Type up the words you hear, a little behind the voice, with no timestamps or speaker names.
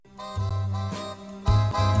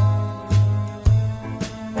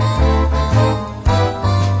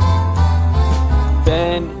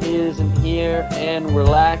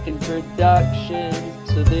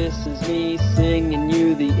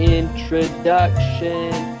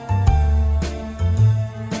introduction.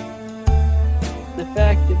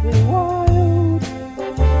 Effectively wild.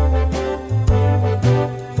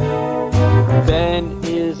 Ben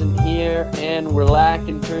isn't here and we're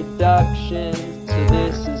lacking production, so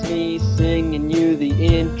this is me singing you the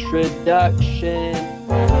introduction.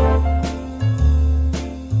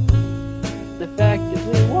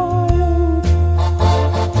 Effectively wild.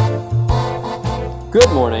 Good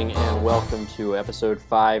morning and welcome to episode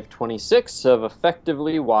 526 of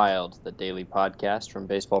Effectively Wild, the daily podcast from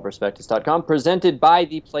baseballprospectus.com, presented by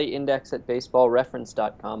the Play Index at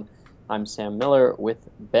baseballreference.com. I'm Sam Miller with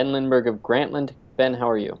Ben Lindbergh of Grantland. Ben, how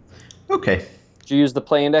are you? Okay. Did you use the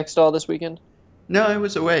Play Index at all this weekend? No, I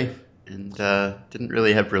was away and didn't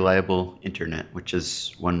really have reliable internet, which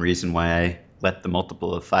is one reason why I let the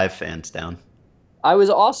multiple of 5 fans down. I was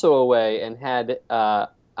also away and had...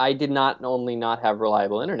 I did not only not have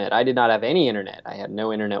reliable internet, I did not have any internet. I had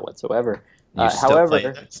no internet whatsoever.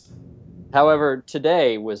 However,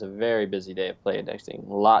 today was a very busy day of Play Indexing.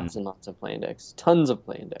 Lots and lots of Play Index. Tons of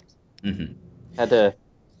Play Index. Mm-hmm.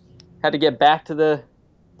 Had to get back to the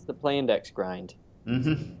Play Index grind.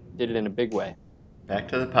 Mm-hmm. Did it in a big way. Back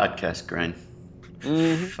to the podcast grind.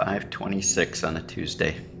 Mm-hmm. 5:26 on a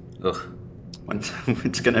Tuesday. Ugh.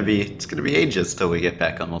 It's gonna be ages till we get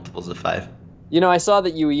back on multiples of 5. You know, I saw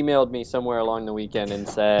that you emailed me somewhere along the weekend and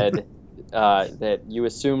said that you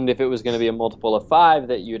assumed if it was going to be a multiple of 5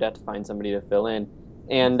 that you'd have to find somebody to fill in.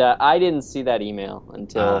 And I didn't see that email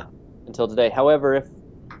until today. However,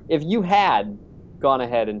 if you had gone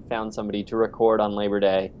ahead and found somebody to record on Labor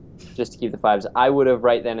Day just to keep the 5s, I would have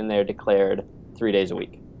right then and there declared 3 days a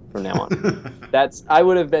week from now on. I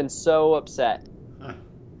would have been so upset.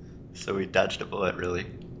 So we dodged a bullet, really.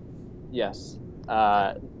 Yes.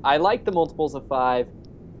 I like the multiples of 5,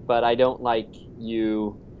 but I don't like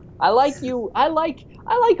you. I like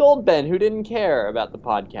old Ben who didn't care about the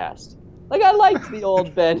podcast. Like, I liked the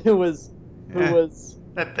old Ben who was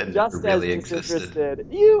that Ben just really as disinterested.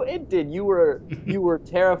 You were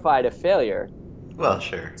terrified of failure. Well,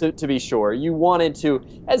 sure. To be sure, you wanted to,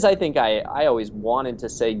 as I think I always wanted to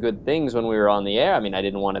say good things when we were on the air. I mean, I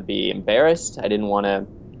didn't want to be embarrassed. I didn't want to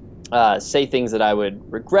say things that I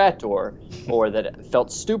would regret or that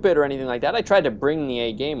felt stupid or anything like that. I tried to bring the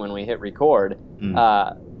A game when we hit record,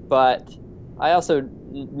 but I also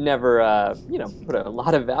never, put a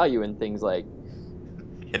lot of value in things like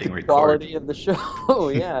hitting the record, quality of the show.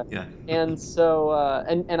 Yeah. Yeah. And so,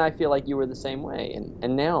 and I feel like you were the same way.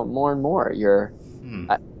 And now more and more you're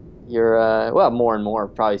more and more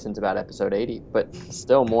probably since about episode 80, but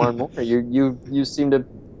still more and more you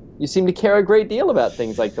seem to care a great deal about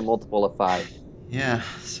things like the multiple of 5. Yeah,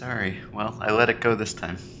 sorry. Well, I let it go this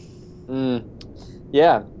time.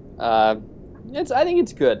 Yeah. I think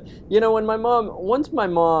it's good. You know, when my mom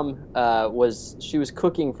was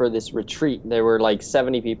cooking for this retreat. There were like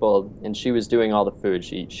 70 people, and she was doing all the food.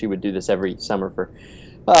 She would do this every summer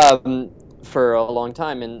for a long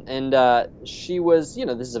time, and she was,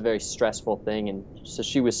 this is a very stressful thing, and so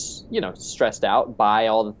she was, stressed out by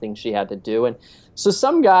all the things she had to do. And so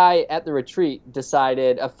some guy at the retreat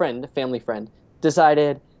decided, a family friend,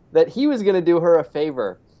 decided that he was going to do her a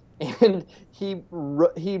favor, and he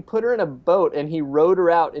put her in a boat and he rowed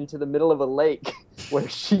her out into the middle of a lake where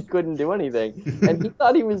she couldn't do anything. And he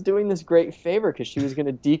thought he was doing this great favor because she was going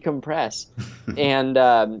to decompress, and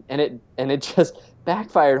it just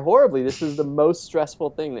backfired horribly. This was the most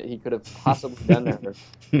stressful thing that he could have possibly done to her.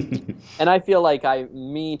 And I feel like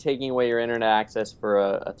me taking away your internet access for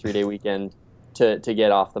a 3-day weekend to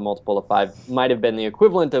get off the multiple of 5 might have been the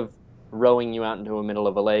equivalent of rowing you out into the middle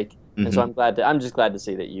of a lake. Mm-hmm. And so I'm just glad to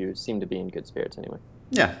see that you seem to be in good spirits anyway.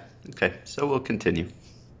 Yeah. Okay. So we'll continue.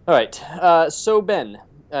 All right. So Ben,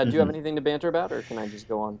 do you have anything to banter about, or can I just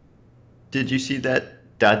go on? Did you see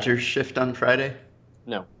that Dodgers shift on Friday?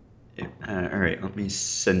 No. All right, let me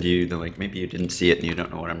send you the link. Maybe you didn't see it and you don't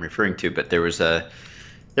know what I'm referring to, but there was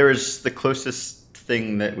the closest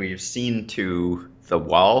thing that we've seen to the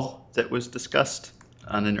wall that was discussed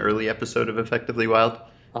on an early episode of Effectively Wild.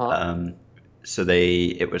 Uh-huh. So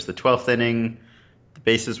it was the 12th inning, the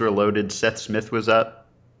bases were loaded, Seth Smith was up,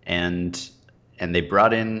 and they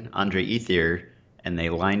brought in Andre Ethier, and they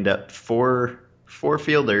lined up four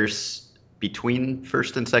fielders between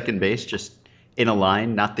first and second base, just in a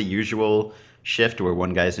line, not the usual shift where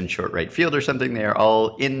one guy's in short right field or something. They are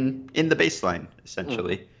all in the baseline,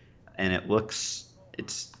 essentially. And it looks,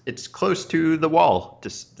 it's close to the wall.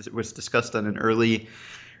 It was discussed on an early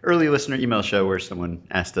listener email show where someone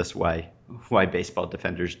asked us why baseball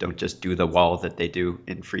defenders don't just do the wall that they do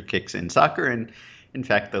in free kicks in soccer. In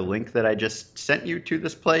fact, the link that I just sent you to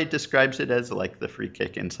this play describes it as like the free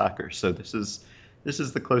kick in soccer. So this is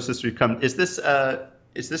the closest we've come. Is this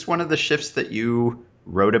one of the shifts that you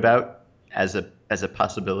wrote about as a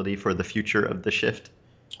possibility for the future of the shift?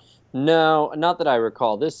 No, not that I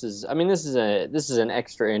recall. This is an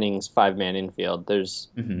extra innings 5-man infield.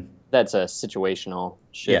 That's a situational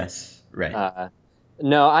shift. Yes, right.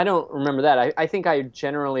 No, I don't remember that. I think I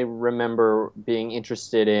generally remember being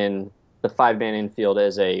interested in the 5-man infield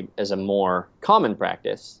as a more common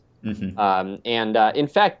practice. In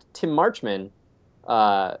fact, Tim Marchman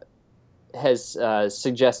has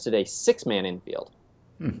suggested a 6-man infield,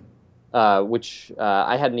 which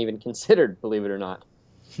I hadn't even considered, believe it or not.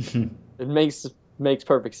 It makes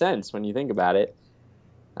perfect sense when you think about it.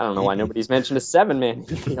 I don't know why nobody's mentioned a 7-man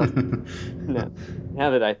infield. No,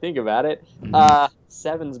 now that I think about it,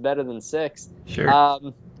 7's better than 6. Sure.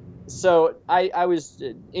 So I was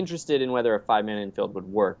interested in whether a 5-man infield would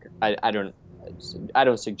work. I don't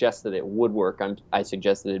suggest that it would work. I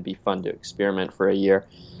suggest that it'd be fun to experiment for a year.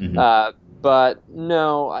 But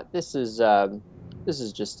no, this is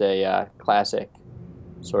just a classic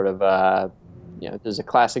sort of this is a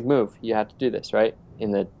classic move. You have to do this, right? In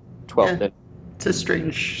the 12th inning. It's a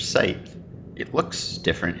strange sight. It looks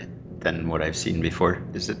different than what I've seen before.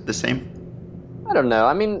 Is it the same? I don't know.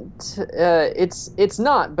 I mean, it's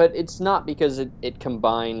not, but it's not because it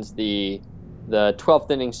combines the 12th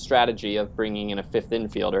inning strategy of bringing in a 5th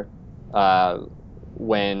infielder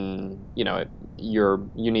when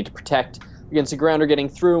you need to protect against a grounder getting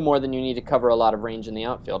through more than you need to cover a lot of range in the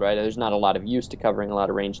outfield, right? There's not a lot of use to covering a lot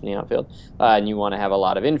of range in the outfield, and you want to have a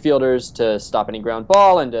lot of infielders to stop any ground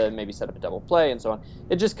ball and to maybe set up a double play and so on.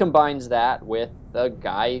 It just combines that with a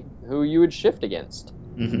guy who you would shift against.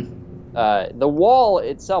 The wall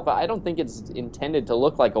itself, I don't think it's intended to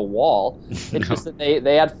look like a wall. It's just that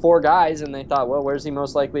they had 4 guys and they thought, well, where's he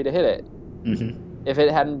most likely to hit it? If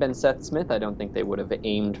it hadn't been Seth Smith, I don't think they would have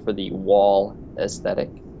aimed for the wall aesthetic.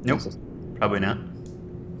 Nope. Probably not.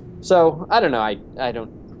 So I don't know.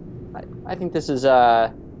 I think this is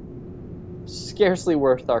scarcely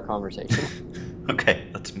worth our conversation. Okay,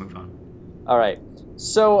 let's move on. All right.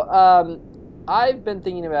 So I've been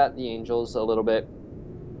thinking about the Angels a little bit,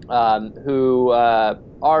 who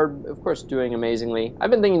are of course doing amazingly. I've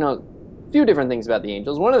been thinking a few different things about the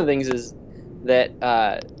Angels. One of the things is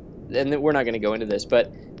that, and we're not going to go into this,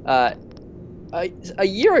 but a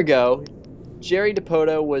year ago, Jerry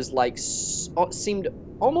Dipoto was seemed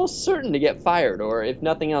almost certain to get fired, or if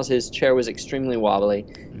nothing else, his chair was extremely wobbly.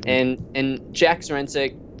 And Jack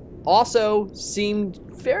Zduriencik also seemed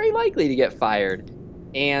very likely to get fired,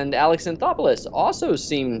 and Alex Anthopoulos also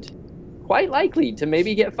seemed quite likely to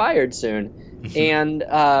maybe get fired soon. And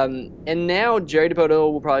now Jerry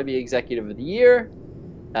Dipoto will probably be executive of the year.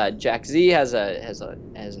 Jack Z has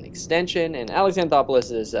an extension, and Alex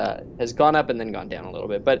Anthopoulos has gone up and then gone down a little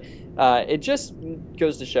bit. But it just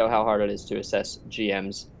goes to show how hard it is to assess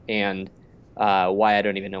GMs and why I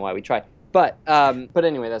don't even know why we try. But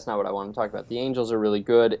anyway, that's not what I want to talk about. The Angels are really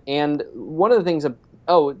good, and one of the things.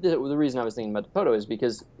 The reason I was thinking about Dipoto is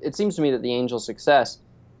because it seems to me that the Angels' success,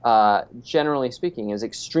 generally speaking, is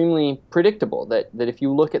extremely predictable. That if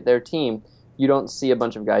you look at their team, you don't see a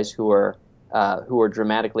bunch of guys who are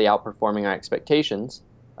dramatically outperforming our expectations.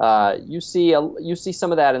 You see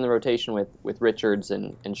some of that in the rotation with Richards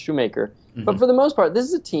and Shoemaker. But for the most part, this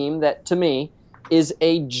is a team that, to me, is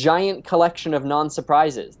a giant collection of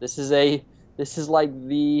non-surprises. This is like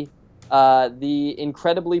the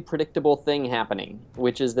incredibly predictable thing happening,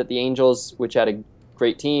 which is that the Angels, which had a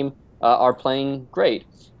great team, are playing great.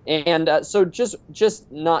 And so just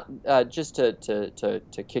to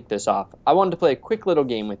kick this off, I wanted to play a quick little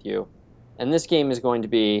game with you. And this game is going to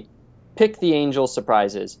be pick the Angels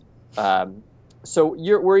surprises. So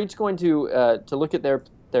we're each going to look at their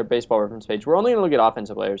baseball reference page. We're only going to look at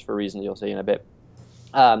offensive players for reasons you'll see in a bit.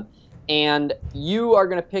 And you are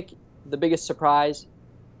going to pick the biggest surprise,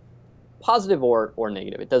 positive or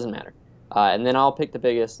negative. It doesn't matter. And then I'll pick the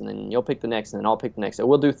biggest, and then you'll pick the next, and then I'll pick the next. So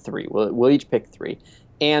we'll do 3. We'll each pick 3.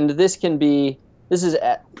 And this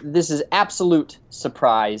is absolute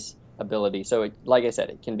surprise ability. So like I said,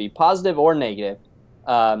 it can be positive or negative.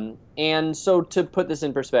 And so to put this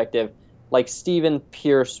in perspective, like Stephen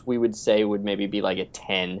Pierce, we would say would maybe be like a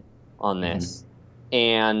 10 on this.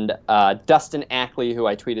 And Dustin Ackley, who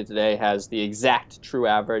I tweeted today, has the exact true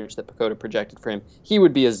average that Pacoda projected for him. He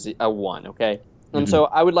would be a 1, okay? And so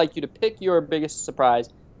I would like you to pick your biggest surprise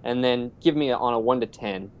and then give me on a 1 to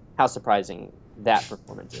 10 how surprising that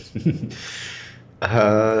performance is.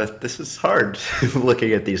 This is hard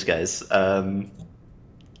looking at these guys.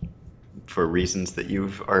 for reasons that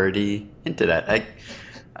you've already hinted at.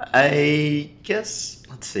 I guess,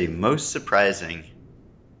 let's see, most surprising.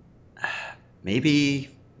 Maybe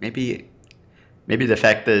the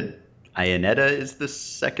fact that Ionetta is the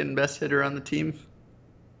second best hitter on the team.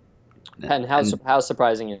 And how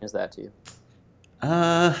surprising is that to you?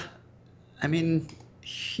 I mean,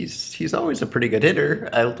 he's always a pretty good hitter.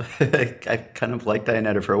 I kind of liked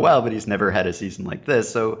Ionetta for a while, but he's never had a season like this.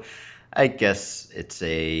 So I guess it's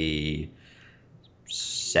a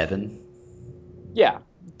 7. Yeah,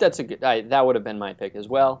 that's a good. That would have been my pick as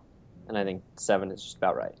well, and I think 7 is just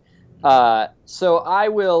about right. So I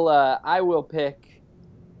will pick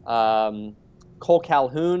Cole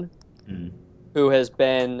Calhoun, who has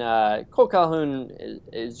been Cole Calhoun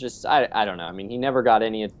is just I don't know. I mean, he never got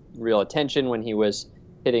any real attention when he was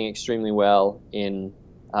hitting extremely well in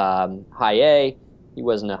high A. He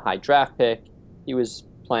wasn't a high draft pick. He was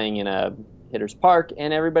playing in a hitter's park,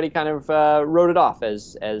 and everybody kind of wrote it off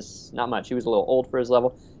as not much. He was a little old for his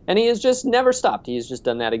level, and he has just never stopped. He's just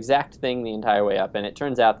done that exact thing the entire way up, and it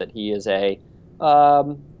turns out that he is at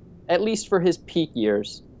least for his peak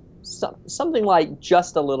years, something like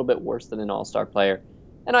just a little bit worse than an all-star player.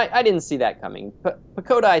 And I didn't see that coming.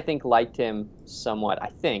 PECOTA, I think, liked him somewhat. I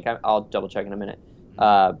think. I'll double-check in a minute.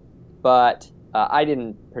 But I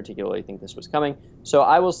didn't particularly think this was coming. So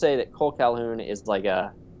I will say that Cole Calhoun is like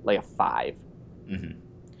a 5.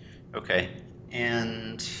 Mm-hmm. Okay.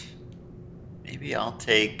 And maybe I'll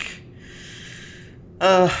take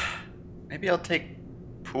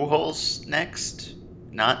Pujols next.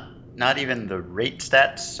 Not even the rate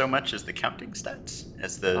stats so much as the counting stats,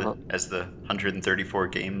 as the 134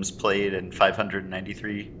 games played and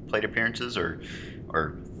 593 plate appearances, or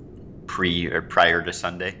prior to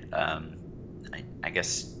Sunday. I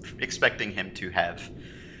guess expecting him to have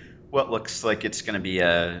what looks like it's going to be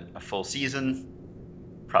a full season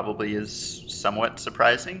probably is somewhat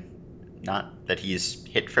surprising. Not that he's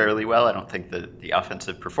hit fairly well. I don't think the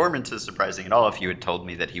offensive performance is surprising at all. If you had told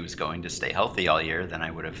me that he was going to stay healthy all year, then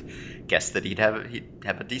I would have guessed that he'd have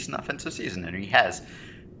a decent offensive season, and he has.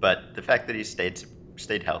 But the fact that he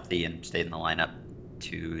stayed healthy and stayed in the lineup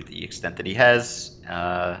to the extent that he has,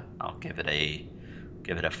 I'll give it a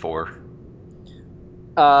 4.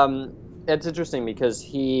 It's interesting because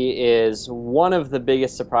he is one of the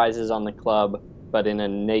biggest surprises on the club, but in a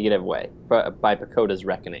negative way, by PECOTA's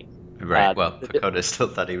reckoning. Right. Well, PECOTA still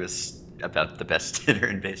thought he was about the best hitter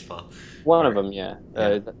in baseball. One of them, yeah.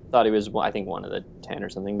 Thought he was, I think, one of the 10 or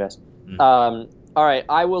something best. Mm. All right,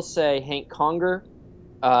 I will say Hank Conger,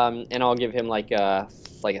 and I'll give him like a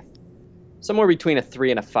somewhere between a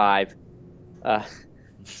 3 and a 5,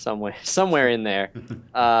 somewhere in there.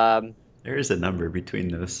 There is a number between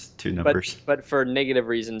those two numbers. But for negative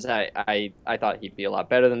reasons, I thought he'd be a lot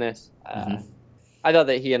better than this. I thought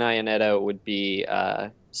that he and Ionetta would be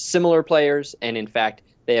similar players, and in fact,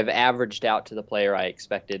 they have averaged out to the player I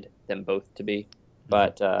expected them both to be.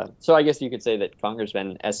 But so I guess you could say that Conger's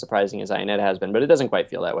been as surprising as Ionetta has been, but it doesn't quite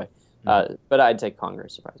feel that way. But I'd say Conger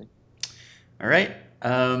is surprising. All right.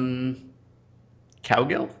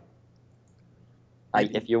 Cowgill?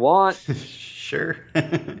 If you want. Sure.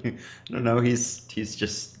 I don't know. He's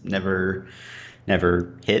just never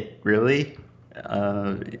hit really.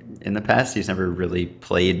 In the past, he's never really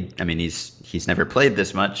played. I mean, he's never played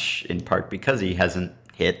this much, in part because he hasn't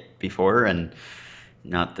hit before, and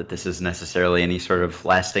not that this is necessarily any sort of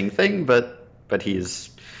lasting thing, but he's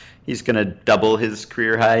going to double his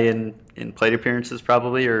career high in plate appearances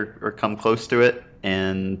probably, or come close to it,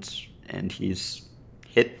 and he's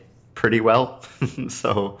hit pretty well,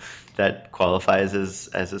 so that qualifies as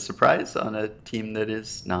a surprise on a team that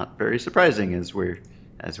is not very surprising, as we're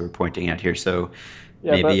pointing out here. So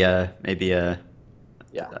maybe a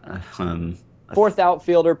fourth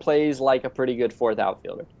outfielder plays like a pretty good fourth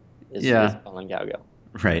outfielder. Is Colin Cowgill.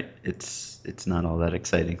 Right. It's not all that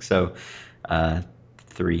exciting. So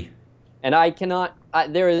 3. And I cannot.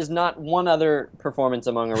 There is not one other performance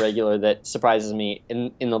among a regular that surprises me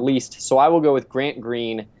in the least. So I will go with Grant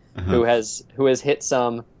Green, who has hit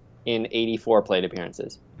some in 84 plate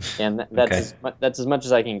appearances, and that's as much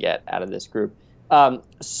as I can get out of this group.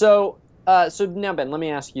 So now, Ben, let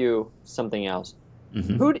me ask you something else.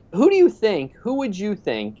 Who do you think? Who would you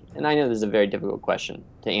think? And I know this is a very difficult question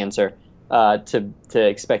to answer, to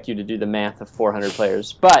expect you to do the math of 400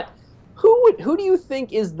 players. But who do you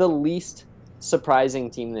think is the least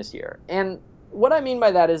surprising team this year? And what I mean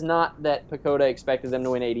by that is not that PECOTA expected them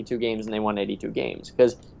to win 82 games and they won 82 games,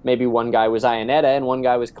 because maybe one guy was Ionetta and one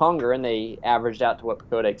guy was Conger and they averaged out to what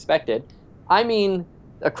PECOTA expected. I mean,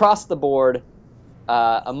 across the board,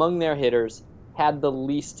 among their hitters, had the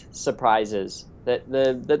least surprises. That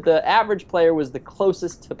the average player was the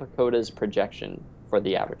closest to Pacoda's projection for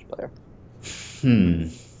the average player. The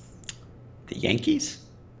Yankees?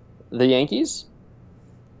 The Yankees?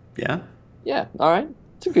 Yeah. Yeah. All right.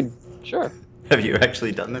 It's a good. Sure. Have you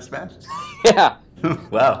actually done this match? Yeah.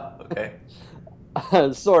 Wow. Okay.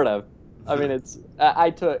 Sort of. I mean, it's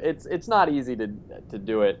not easy to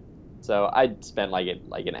do it. So I spent like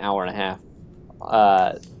an hour and a half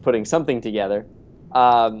putting something together.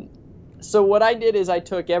 So what I did is I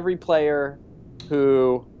took every player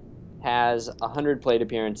who has 100 plate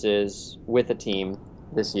appearances with a team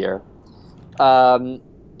this year,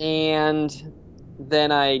 and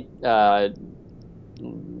then I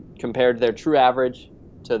compared their true average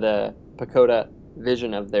to the Pacoda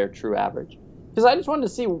vision of their true average, because I just wanted to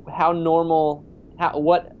see what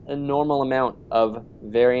a normal amount of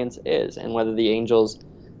variance is, and whether the Angels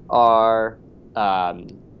are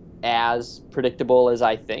as predictable as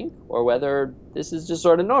I think, or whether this is just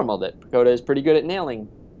sort of normal, that Pacoda is pretty good at nailing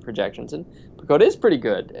projections, and Pacoda is pretty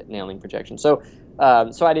good at nailing projections. So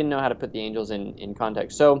I didn't know how to put the Angels in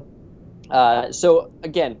context. So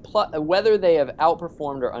again, whether they have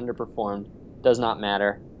outperformed or underperformed does not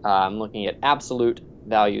matter. I'm looking at absolute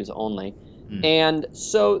values only. And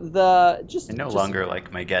so I no longer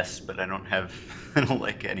like my guess, but I don't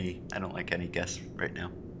like any guess right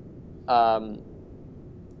now.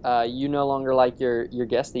 You no longer like your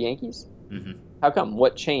guess, the Yankees? Mm-hmm. How come?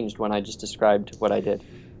 What changed when I just described what I did?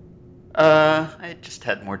 I just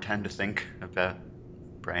had more time to think about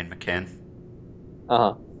Brian McCann.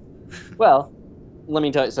 Well, let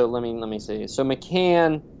me tell you. So let me see. So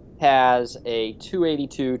McCann has a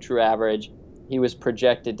 282 true average. He was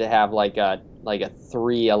projected to have like a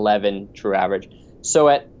 311 true average. So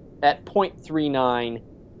at .39,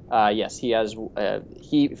 yes, he has.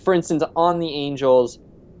 For instance, on the Angels,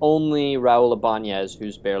 only Raul Ibanez,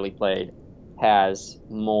 who's barely played, has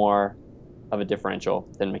more of a differential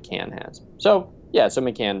than McCann has. So yeah, so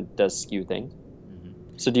McCann does skew things.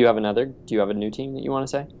 Mm-hmm. So do you have a new team that you want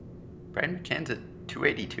to say? Brian McCann's at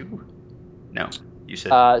 282? No, you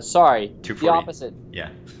said. Sorry, 240. the opposite. Yeah.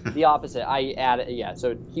 The opposite. I added. Yeah,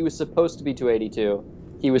 so he was supposed to be 282.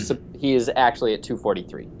 He is actually at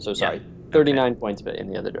 243. So sorry, yeah. 39 points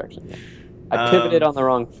in the other direction. Yeah. I pivoted on the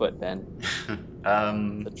wrong foot, Ben.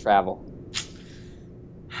 The travel.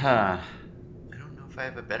 I don't know if I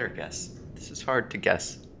have a better guess. This is hard to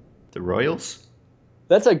guess. The Royals?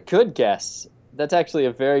 That's a good guess. That's actually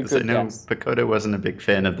a very good guess. Pacoda wasn't a big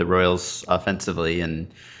fan of the Royals offensively,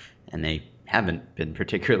 and they haven't been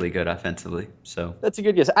particularly good offensively. So that's a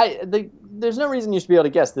good guess. There's no reason you should be able to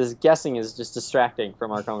guess. This guessing is just distracting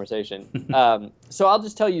from our conversation. So I'll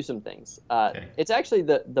just tell you some things. Okay. It's actually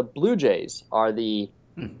the Blue Jays are the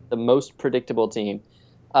most predictable team,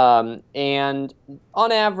 and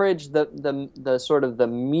on average, the sort of the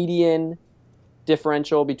median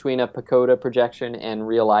differential between a Pacoda projection and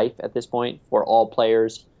real life at this point for all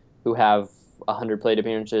players who have 100 plate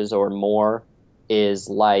appearances or more is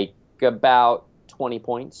like about 20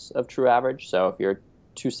 points of true average. So if you're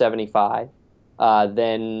 275,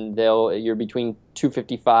 then you're between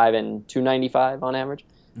 255 and 295 on average.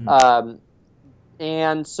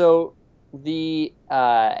 And so the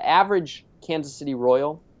average Kansas City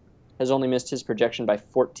Royal has only missed his projection by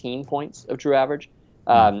 14 points of true average.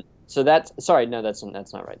 So that's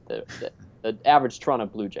not right. The average Toronto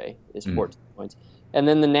Blue Jay is 14 points. And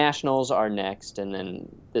then the Nationals are next, and then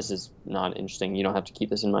this is not interesting. You don't have to keep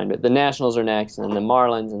this in mind, but the Nationals are next, and then the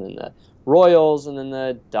Marlins, and then the Royals, and then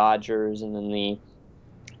the Dodgers, and then the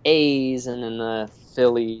A's, and then the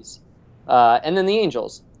Phillies, and then the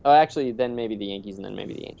Angels. Oh, actually, then maybe the Yankees, and then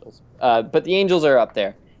maybe the Angels. But the Angels are up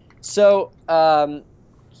there. So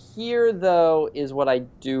here, though, is what I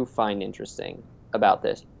do find interesting about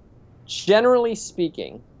this. Generally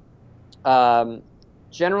speaking, the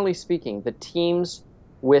teams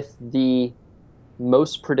with the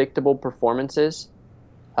most predictable performances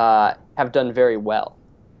have done very well.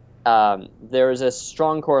 There is a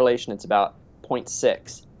strong correlation. It's about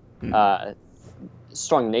 0.6,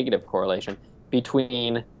 strong negative correlation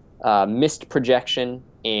between missed projection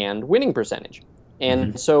and winning percentage.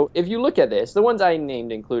 And so if you look at this, the ones I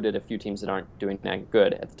named included a few teams that aren't doing that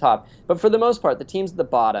good at the top. But for the most part, the teams at the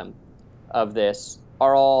bottom of this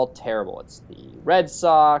are all terrible. It's the Red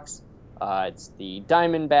Sox, it's the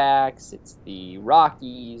Diamondbacks, it's the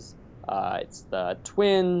Rockies, it's the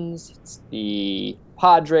Twins, it's the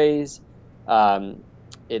Padres,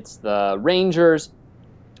 it's the Rangers,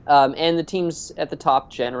 and the teams at the top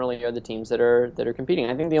generally are the teams that are competing.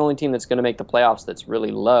 I think the only team that's going to make the playoffs that's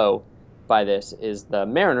really low by this is the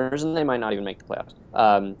Mariners, and they might not even make the playoffs.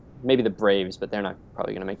 maybe the Braves, but they're not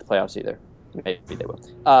probably going to make the playoffs either. Maybe they will.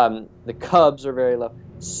 The Cubs are very low.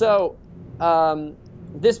 So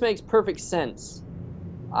this makes perfect sense,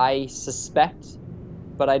 I suspect,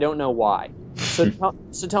 but I don't know why. So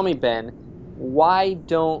tell me, Ben, why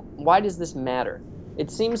does this matter?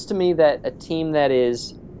 It seems to me that a team that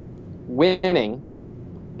is winning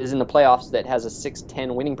is in the playoffs that has a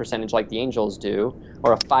 610 winning percentage like the Angels do,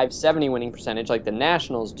 or a 570 winning percentage like the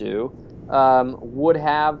Nationals do, would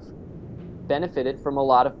have benefited from a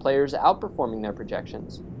lot of players outperforming their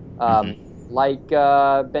projections. Like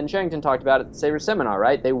Ben Sherrington talked about at the Sabres seminar,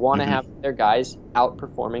 right? They want to have their guys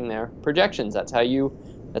outperforming their projections. That's how you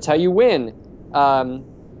win.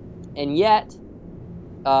 And yet,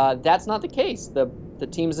 that's not the case. The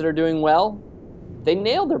teams that are doing well, they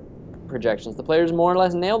nail their projections. The players more or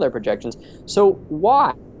less nail their projections. So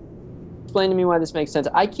why? Explain to me why this makes sense.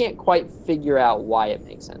 I can't quite figure out why it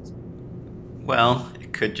makes sense. Well,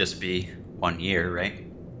 it could just be 1 year, right?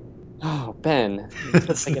 Oh, Ben,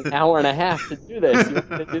 it's like an hour and a half to do this. You want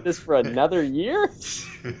to do this for another year?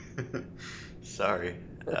 Sorry,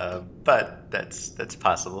 but that's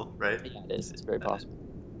possible, right? Yeah, it is. It's very possible.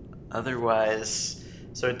 Otherwise,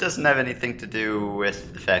 so it doesn't have anything to do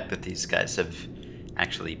with the fact that these guys have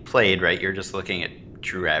actually played, right? You're just looking at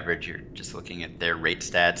true average. You're just looking at their rate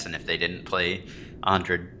stats, and if they didn't play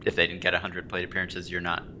 100, if they didn't get 100 plate appearances, you're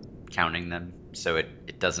not counting them. So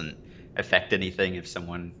it doesn't affect anything if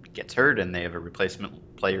someone gets hurt and they have a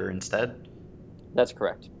replacement player instead. That's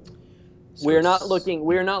correct. So we're not looking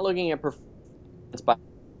at performance by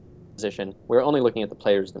position. We're only looking at the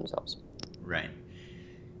players themselves. Right.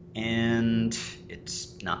 And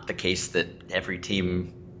it's not the case that every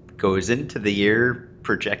team goes into the year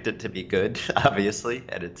projected to be good, obviously,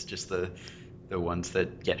 and it's just the ones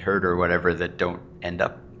that get hurt or whatever that don't end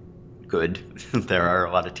up good. There are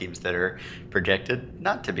a lot of teams that are projected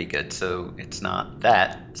not to be good, so it's not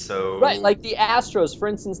that. So right, like the Astros, for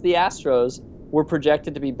instance, the Astros were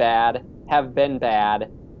projected to be bad, have been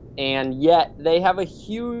bad, and yet they have a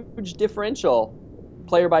huge differential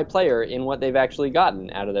player by player in what they've actually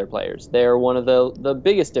gotten out of their players. They're one of the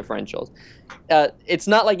biggest differentials. It's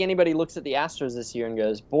not like anybody looks at the Astros this year and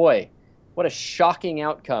goes, boy, what a shocking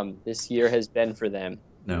outcome this year has been for them.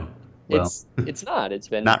 No. Well, it's not. It's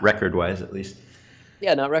been not record-wise, at least.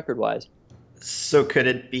 Yeah, not record-wise. So could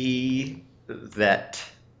it be that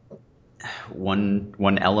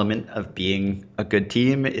one element of being a good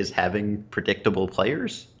team is having predictable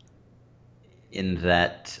players? In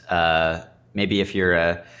that maybe if you're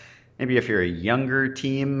a younger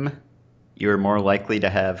team, you're more likely to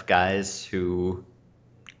have guys who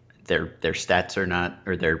their stats are not,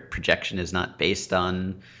 or their projection is not based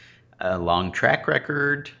on a long track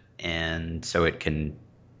record. And so it can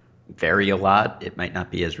vary a lot. It might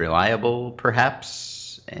not be as reliable,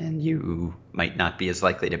 perhaps, and you might not be as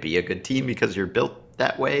likely to be a good team because you're built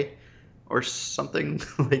that way or something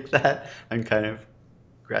like that. I'm kind of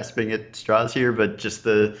grasping at straws here, but just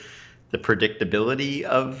the predictability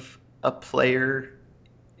of a player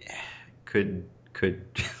could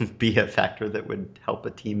be a factor that would help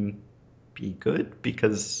a team be good,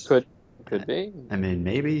 because could be. I mean,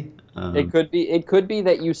 maybe. It could be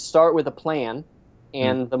that you start with a plan,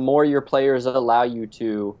 and the more your players allow you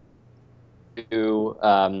to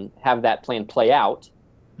have that plan play out,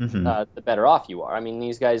 the better off you are. I mean,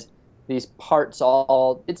 these guys, these parts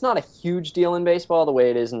all, it's not a huge deal in baseball the way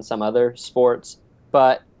it is in some other sports,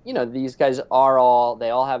 but, you know, these guys they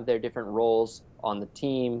all have their different roles on the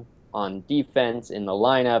team, on defense, in the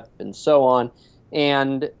lineup, and so on,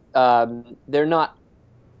 and they're not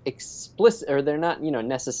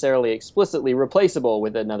necessarily explicitly replaceable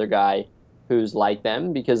with another guy who's like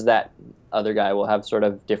them, because that other guy will have sort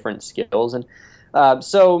of different skills. And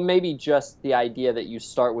so maybe just the idea that you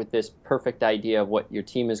start with this perfect idea of what your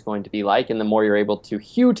team is going to be like, and the more you're able to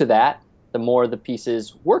hew to that, the more the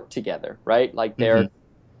pieces work together, right? Like they're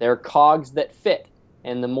cogs that fit.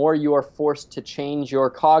 And the more you are forced to change your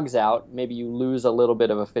cogs out, maybe you lose a little bit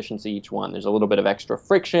of efficiency each one. There's a little bit of extra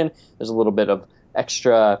friction. There's a little bit of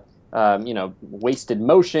extra, wasted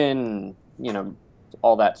motion,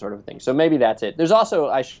 all that sort of thing. So maybe that's it. There's also,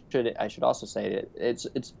 I should also say that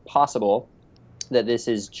it's possible that this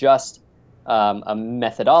is just a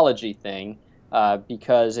methodology thing,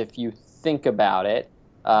 because if you think about it,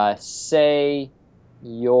 say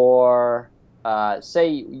your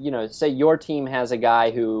team has a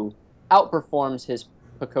guy who outperforms his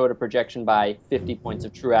PECOTA projection by 50 points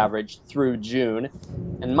of true average through June,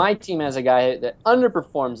 and my team has a guy that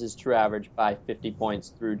underperforms his true average by 50 points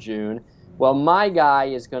through June. Well, my guy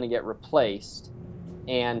is going to get replaced,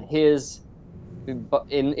 and in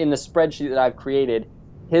the spreadsheet that I've created,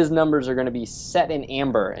 his numbers are going to be set in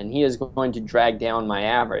amber, and he is going to drag down my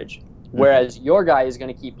average. Whereas your guy is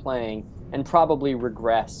going to keep playing and probably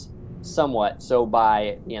regress somewhat. So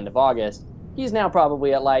by the end of August, he's now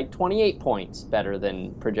probably at like 28 points better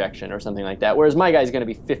than projection or something like that. Whereas my guy's going to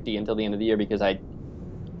be 50 until the end of the year because I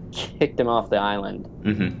kicked him off the island.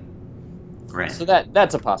 Mm-hmm. Right. So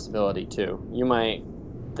that's a possibility too. You might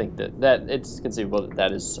think that it's conceivable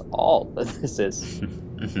that is all that this is.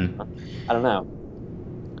 Mm-hmm. I don't know.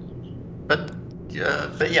 But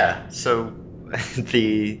yeah, so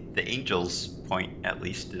the Angels' point at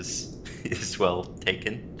least is well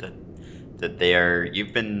taken, that they are.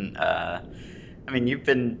 You've been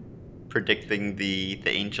predicting the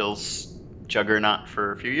Angels juggernaut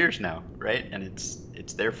for a few years now, right? And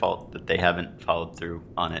it's their fault that they haven't followed through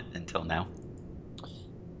on it until now.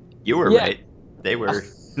 You were right. They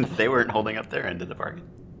weren't holding up their end of the bargain.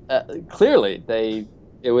 Clearly,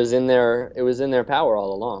 it was in their power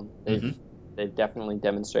all along. They've definitely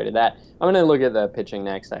demonstrated that. I'm going to look at the pitching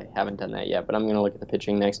next. I haven't done that yet, but I'm going to look at the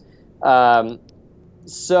pitching next.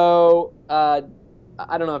 So I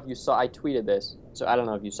don't know if you saw. I tweeted this, so I don't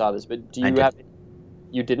know if you saw this. But do you have?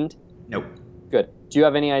 You didn't? Nope. Good. Do you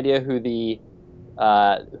have any idea who the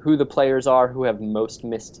players are who have most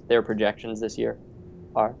missed their projections this year?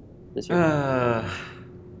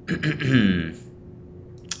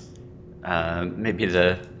 Maybe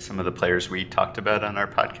some of the players we talked about on our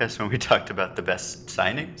podcast when we talked about the best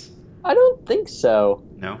signings? I don't think so.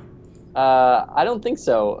 No? I don't think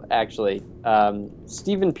so, actually.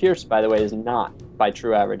 Stephen Pierce, by the way, is not, by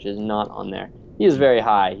true average, is not on there. He is very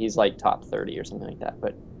high. He's like top 30 or something like that.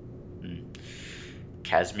 But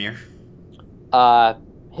Kazmir?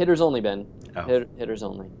 Hitters only, Ben. Oh. Hitters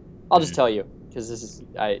only. I'll just tell you, because this is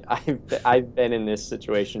I've been in this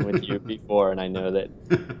situation with you before, and I know that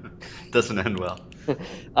doesn't end well.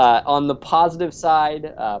 On the positive side,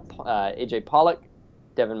 AJ Pollock,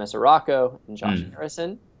 Devin Mesoraco, and Josh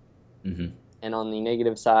Harrison. Mm-hmm. And on the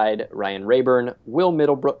negative side, Ryan Rayburn, Will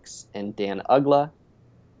Middlebrooks, and Dan Ugla.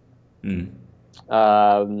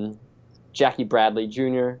 Jackie Bradley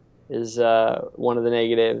Jr. is one of the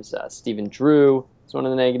negatives. Stephen Drew is one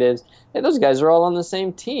of the negatives. Hey, those guys are all on the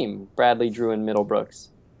same team, Bradley, Drew, and Middlebrooks.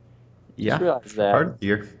 Yeah, just realized that. Hard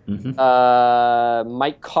year. Mm-hmm.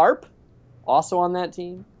 Mike Karp, also on that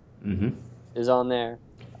team, mm-hmm. is on there.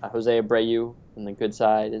 Jose Abreu on the good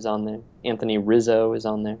side is on there. Anthony Rizzo is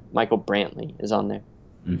on there. Michael Brantley is on there.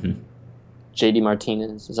 Mm-hmm. JD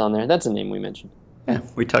Martinez is on there. That's a name we mentioned. Yeah,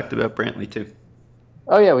 we talked about Brantley too.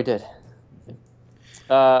 Oh, yeah, we did.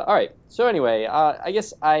 All right. So anyway, I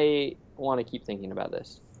guess I want to keep thinking about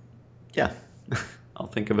this. Yeah, I'll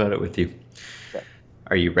think about it with you. Okay.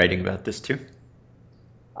 Are you writing about this too?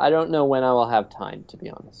 I don't know when I will have time, to be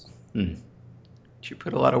honest. You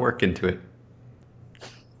put a lot of work into it.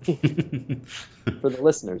 For the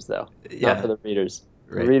listeners, though, not for the readers.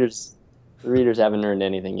 Right. The readers haven't earned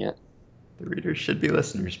anything yet. The readers should be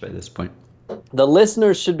listeners by this point. The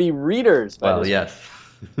listeners should be readers by this yes.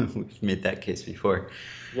 We've made that case before.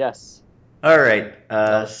 Yes. All right.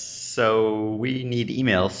 So we need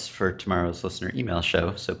emails for tomorrow's listener email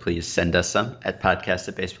show. So please send us some at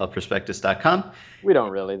podcast@baseballprospectus.com. We don't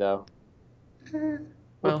really, though. We're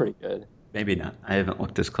pretty good. Maybe not. I haven't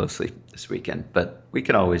looked as closely this weekend, but we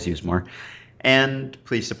can always use more. And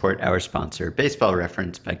please support our sponsor, Baseball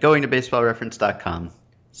Reference, by going to baseballreference.com,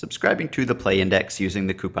 subscribing to the Play Index using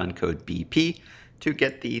the coupon code BP to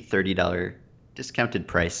get the $30 discounted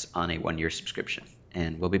price on a 1-year subscription.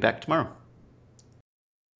 And we'll be back tomorrow.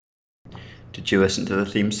 Did you listen to the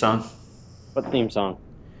theme song? What theme song?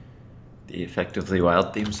 The Effectively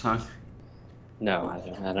Wild theme song? No, I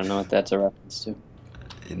don't know what that's a reference to.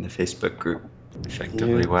 In the Facebook group,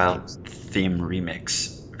 Effectively Wild theme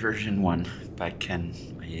remix, version 1 by Ken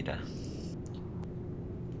Maeda.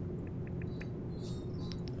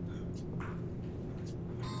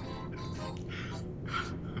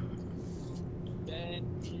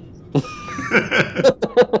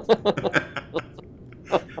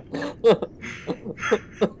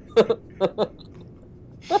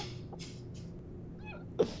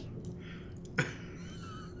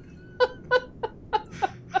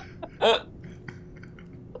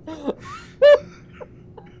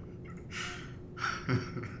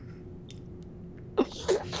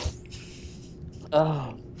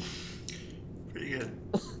 Oh. Pretty good.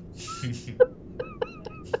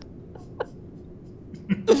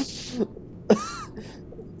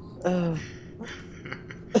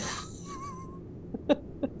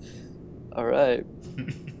 All right.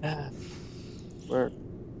 Work.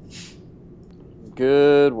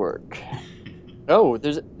 Good work. Oh,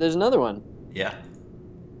 there's another one. Yeah.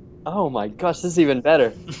 Oh my gosh, this is even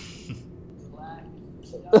better.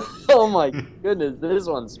 Oh my goodness, this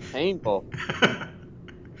one's painful.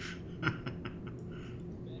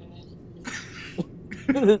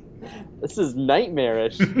 This is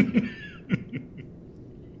nightmarish.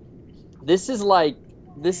 This is like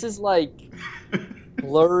this is like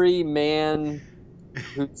blurry man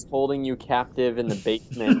who's holding you captive in the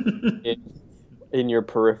basement in your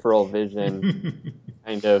peripheral vision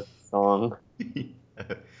kind of song.